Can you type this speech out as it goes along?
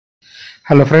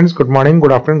Hello friends, good morning,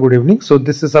 good afternoon, good evening. So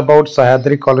this is about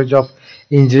Sahyadri College of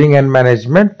Engineering and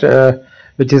Management,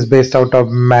 which is based out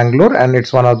of Mangalore, and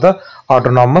it's one of the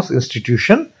autonomous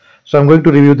institution. So I'm going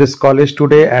to review this college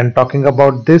today and talking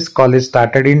about this college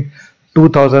started in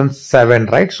 2007,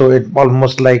 right? So it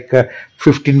almost like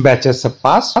 15 batches have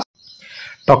passed.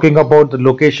 Talking about the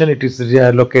location, it is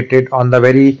located on the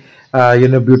very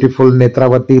beautiful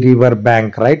Netravati river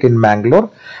bank, right, in Mangalore,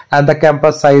 and the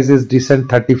campus size is decent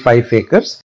 35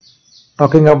 acres.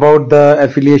 Talking about the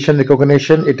affiliation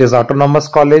recognition, it is autonomous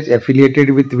college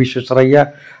affiliated with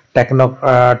Vishwasaraya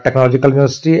Technological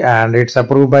University, and it's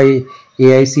approved by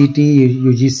AICT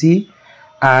UGC,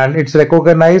 and it's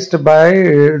recognized by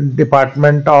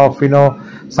Department of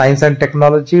Science and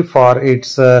Technology for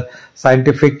its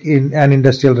scientific and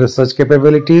industrial research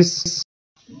capabilities.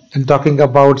 And talking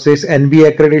about this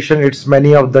NBA accreditation, it's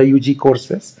many of the UG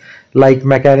courses like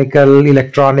mechanical,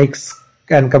 electronics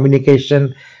and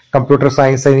communication, computer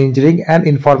science and engineering, and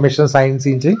information science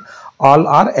engineering. All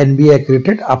are NBA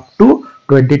accredited up to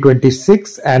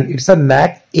 2026, and it's a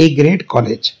NAC A grade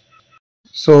college.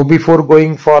 So before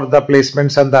going for the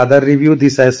placements and the other review,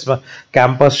 this is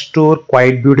campus tour.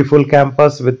 Quite beautiful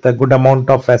campus with a good amount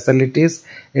of facilities,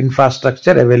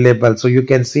 infrastructure available. So you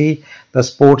can see the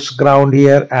sports ground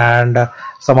here and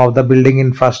some of the building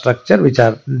infrastructure which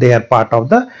are part of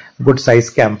the good size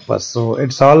campus. So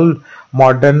it's all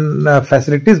modern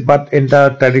facilities but in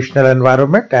the traditional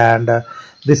environment, and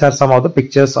these are some of the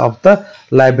pictures of the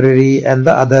library and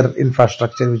the other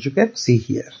infrastructure which you can see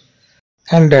here.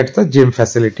 And that's the gym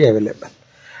facility available.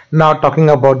 Now talking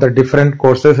about the different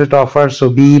courses it offers. So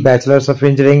BE Bachelor's of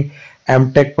Engineering,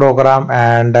 MTech program,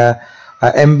 and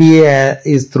MBA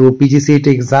is through PGCET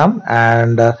exam,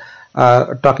 and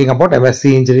talking about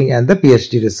MSc Engineering and the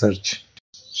PhD research.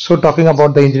 So talking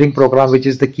about the engineering program, which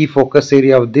is the key focus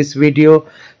area of this video,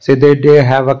 so they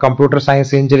have a computer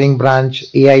science engineering branch,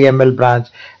 AI/ML branch,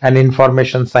 and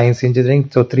information science engineering.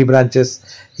 So 3 branches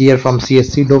here from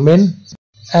CSC domain.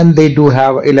 And they do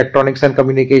have electronics and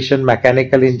communication,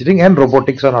 mechanical engineering, and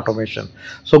robotics and automation.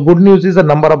 So good news is the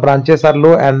number of branches are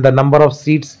low and the number of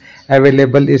seats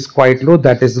available is quite low.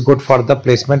 That is good for the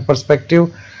placement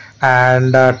perspective.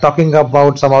 And talking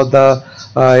about some of the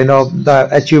the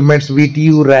achievements,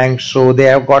 VTU ranks. So they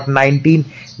have got 19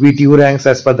 VTU ranks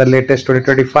as per the latest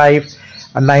 2025.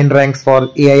 9 ranks for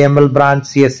AI/ML branch,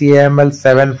 CSE/AML,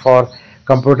 7 for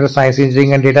computer science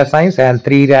engineering and data science, and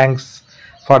 3 ranks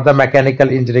for the mechanical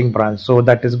engineering branch. So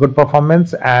that is good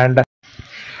performance. And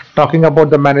talking about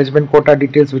the management quota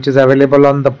details which is available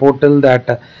on the portal,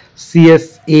 that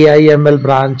CS/AI/ML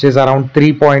branch is around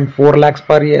 3.4 lakhs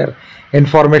per year,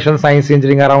 information science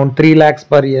engineering around 3 lakhs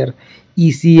per year,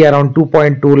 EC around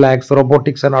 2.2 lakhs,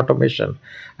 robotics and automation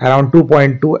around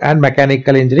 2.2, and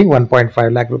mechanical engineering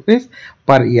 1.5 lakh rupees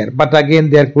per year. But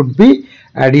again, there could be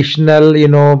additional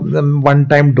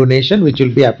one-time donation which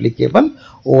will be applicable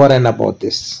over and above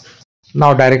this.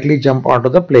 Now directly jump onto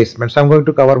the placements. I'm going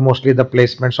to cover mostly the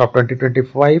placements of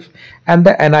 2025 and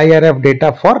the NIRF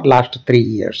data for last 3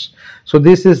 years. So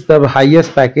this is the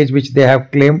highest package which they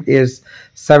have claimed is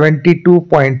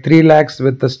 72.3 lakhs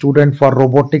with the student for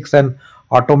robotics and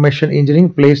automation engineering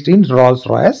placed in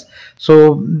Rolls-Royce.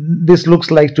 So this looks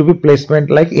like to be placement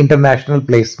like international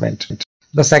placement.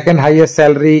 The second highest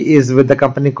salary is with the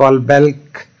company called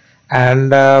Belk,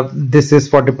 and this is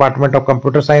for Department of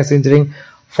Computer Science Engineering,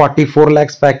 44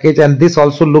 lakhs package, and this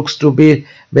also looks to be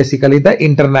basically the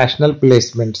international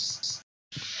placements.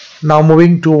 Now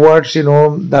moving towards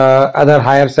the other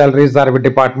higher salaries are with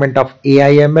Department of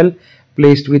AI/ML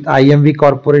placed with IMV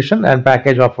Corporation, and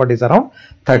package offered is around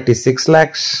 36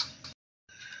 lakhs.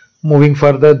 Moving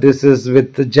further, this is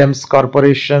with the GEMS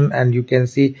Corporation, and you can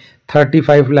see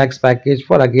 35 lakhs package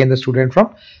for again the student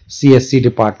from CSC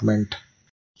department.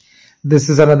 This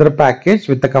is another package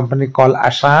with the company called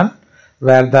Ashan,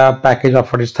 where the package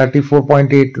offered is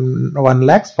 34.81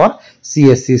 lakhs for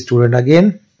CSC student.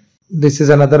 Again, this is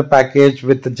another package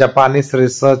with the Japanese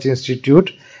Research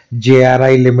Institute,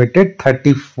 JRI Limited,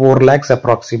 34 lakhs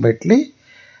approximately.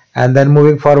 And then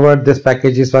moving forward, this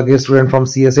package is for again student from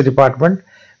CSC department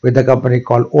with the company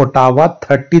called Ottawa,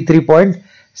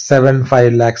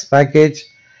 33.75 lakhs package.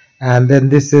 And then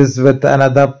this is with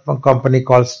another company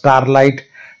called Starlight,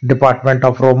 Department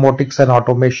of Robotics and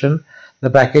Automation. The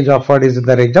package offered is in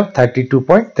the range of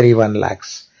 32.31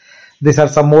 lakhs. These are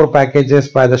some more packages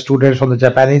by the students from the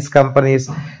Japanese companies.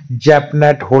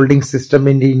 Japnet Holding System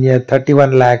Engineer,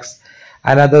 31 lakhs.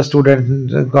 Another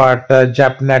student got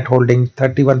Japnet Holding,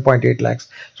 31.8 lakhs.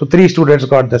 So 3 students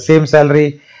got the same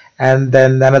salary. And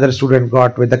then another student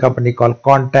got with the company called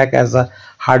Contact as a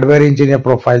hardware engineer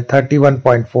profile,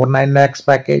 31.49 lakhs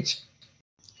package.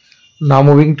 Now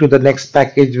moving to the next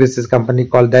package, which is company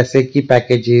called the sjec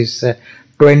package is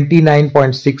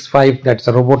 29.65, that's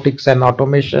a robotics and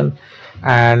automation.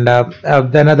 And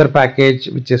then another package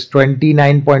which is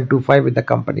 29.25 with the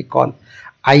company called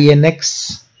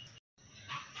INX.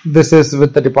 This is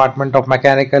with the Department of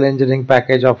Mechanical Engineering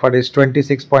package offered is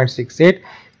 26.68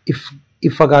 if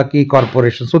Ifagaki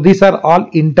Corporation. So these are all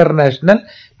international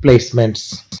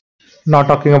placements. Now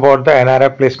talking about the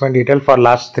NRI placement detail for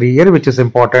last 3 years, which is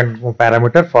important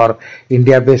parameter for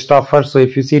India based offers. So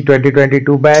if you see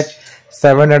 2022 batch,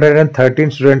 713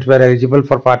 students were eligible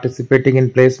for participating in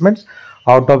placements,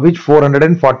 out of which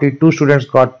 442 students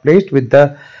got placed with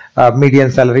the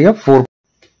median salary of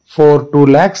 4.42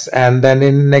 lakhs. And then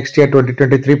in next year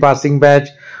 2023 passing batch,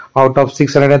 out of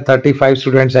 635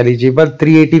 students eligible,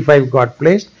 385 got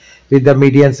placed with the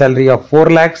median salary of 4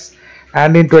 lakhs.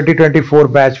 And in 2024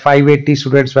 batch, 580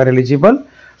 students were eligible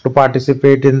to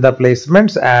participate in the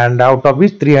placements, and out of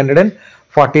which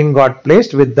 314 got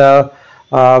placed with the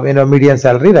median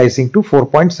salary rising to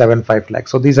 4.75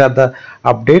 lakhs. So these are the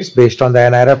updates based on the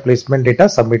NIRF placement data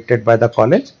submitted by the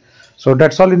college. So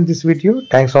that's all in this video.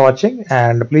 Thanks for watching,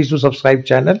 and please do subscribe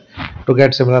channel to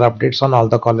get similar updates on all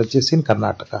the colleges in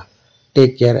Karnataka.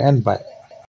 Take care and bye.